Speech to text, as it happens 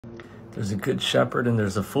There's a good shepherd and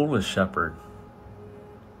there's a foolish shepherd.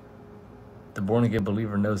 The born-again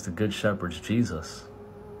believer knows the good shepherd's Jesus.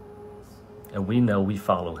 And we know we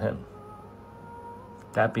follow him.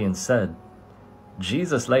 That being said,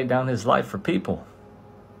 Jesus laid down his life for people.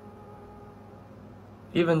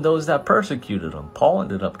 Even those that persecuted him. Paul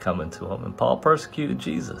ended up coming to him, and Paul persecuted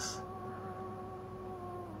Jesus.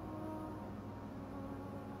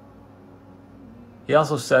 He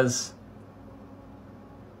also says,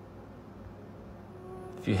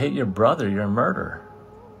 if you hate your brother, you're a murderer.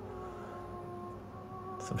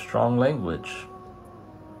 Some strong language.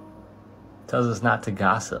 Tells us not to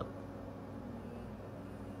gossip.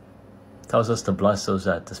 Tells us to bless those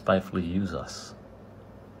that despitefully use us.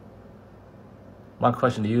 My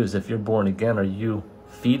question to you is, if you're born again, are you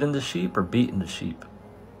feeding the sheep or beating the sheep?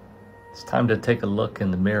 It's time to take a look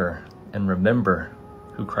in the mirror and remember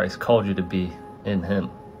who Christ called you to be in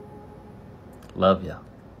him. Love you.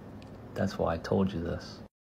 That's why I told you this.